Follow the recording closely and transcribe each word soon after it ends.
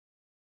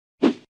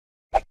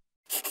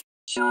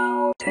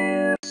CHOW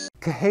tips.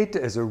 Cajeta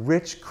is a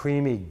rich,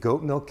 creamy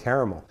goat milk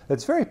caramel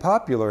that's very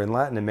popular in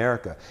Latin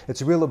America.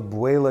 It's a real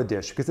abuela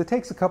dish because it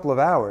takes a couple of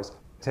hours.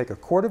 Take a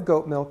quart of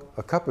goat milk,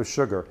 a cup of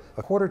sugar,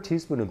 a quarter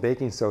teaspoon of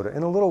baking soda,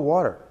 and a little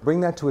water.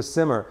 Bring that to a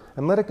simmer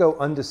and let it go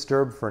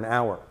undisturbed for an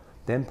hour.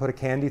 Then put a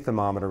candy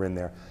thermometer in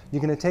there.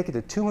 You're going to take it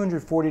to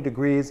 240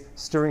 degrees,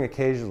 stirring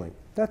occasionally.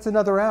 That's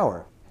another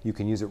hour. You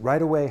can use it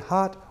right away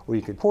hot, or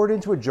you can pour it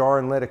into a jar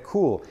and let it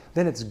cool.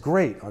 Then it's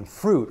great on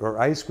fruit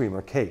or ice cream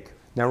or cake.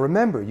 Now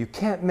remember, you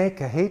can't make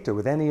cajeta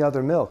with any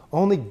other milk.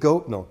 Only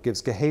goat milk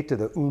gives cajeta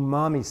the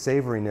umami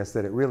savoriness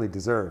that it really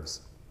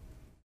deserves.